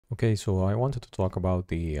Okay, so I wanted to talk about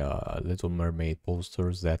the Little Mermaid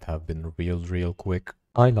posters that have been revealed real quick.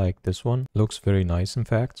 I like this one. Looks very nice, in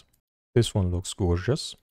fact. This one looks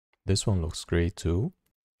gorgeous. This one looks great too.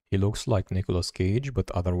 He looks like Nicolas Cage,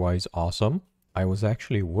 but otherwise awesome. I was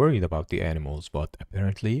actually worried about the animals, but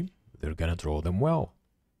apparently they're gonna draw them well.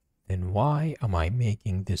 Then why am I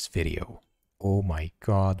making this video? Oh my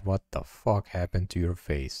god, what the fuck happened to your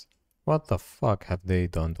face? What the fuck have they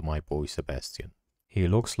done to my boy Sebastian? He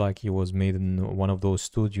looks like he was made in one of those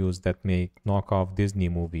studios that make knockoff Disney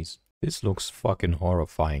movies. This looks fucking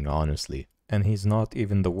horrifying, honestly. And he's not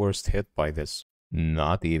even the worst hit by this.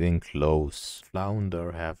 Not even close.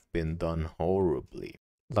 Flounder have been done horribly.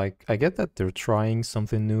 Like, I get that they're trying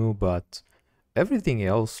something new, but everything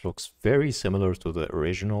else looks very similar to the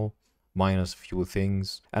original, minus a few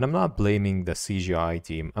things. And I'm not blaming the CGI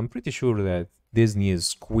team. I'm pretty sure that Disney is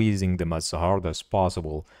squeezing them as hard as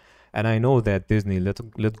possible. And I know that Disney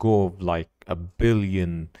let go of like a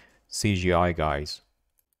billion CGI guys.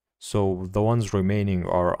 So the ones remaining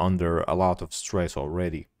are under a lot of stress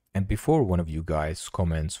already. And before one of you guys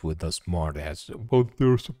comments with a smart ass, but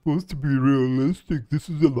they're supposed to be realistic, this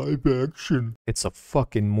is a live action. It's a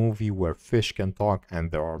fucking movie where fish can talk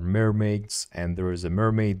and there are mermaids and there is a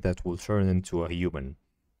mermaid that will turn into a human.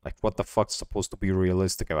 Like what the fuck's supposed to be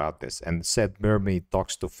realistic about this? And said mermaid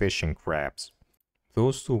talks to fish and crabs.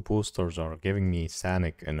 Those two posters are giving me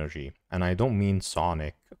Sonic energy. And I don't mean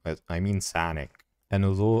Sonic, I mean Sonic. And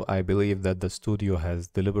although I believe that the studio has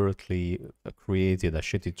deliberately created a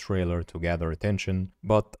shitty trailer to gather attention,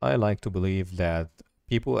 but I like to believe that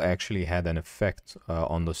people actually had an effect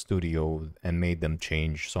on the studio and made them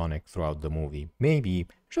change Sonic throughout the movie. Maybe,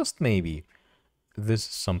 just maybe, this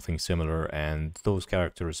is something similar and those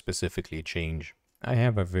characters specifically change. I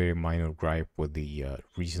have a very minor gripe with the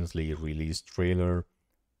recently released trailer.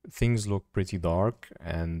 Things look pretty dark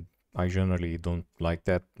and I generally don't like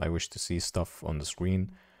that. I wish to see stuff on the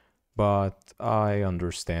screen, but I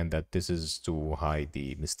understand that this is to hide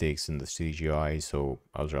the mistakes in the CGI, so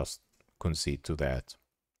I'll just concede to that.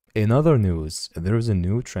 In other news, there's a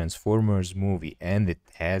new Transformers movie and it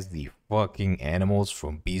has the fucking animals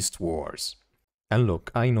from Beast Wars. And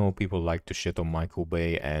look, I know people like to shit on Michael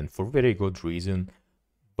Bay and for very good reason,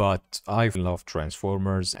 but I love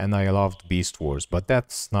Transformers and I loved Beast Wars, but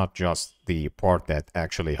that's not just the part that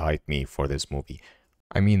actually hyped me for this movie.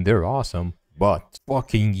 I mean, they're awesome, but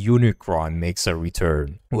fucking Unicron makes a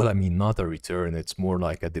return. Well, I mean, not a return, it's more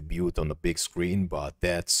like a debut on the big screen, but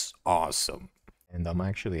that's awesome. And I'm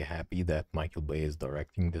actually happy that Michael Bay is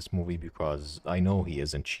directing this movie because I know he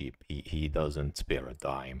isn't cheap. He doesn't spare a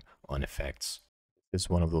dime on effects. It's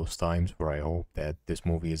one of those times where I hope that this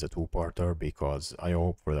movie is a two-parter because I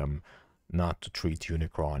hope for them not to treat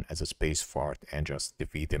Unicron as a space fart and just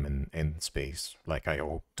defeat him in space. Like I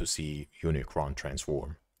hope to see Unicron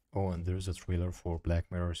transform. Oh, and there's a trailer for Black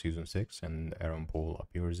Mirror Season 6 and Aaron Paul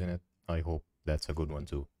appears in it. I hope that's a good one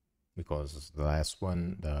too. Because the last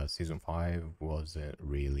one, the Season 5, was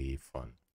really fun.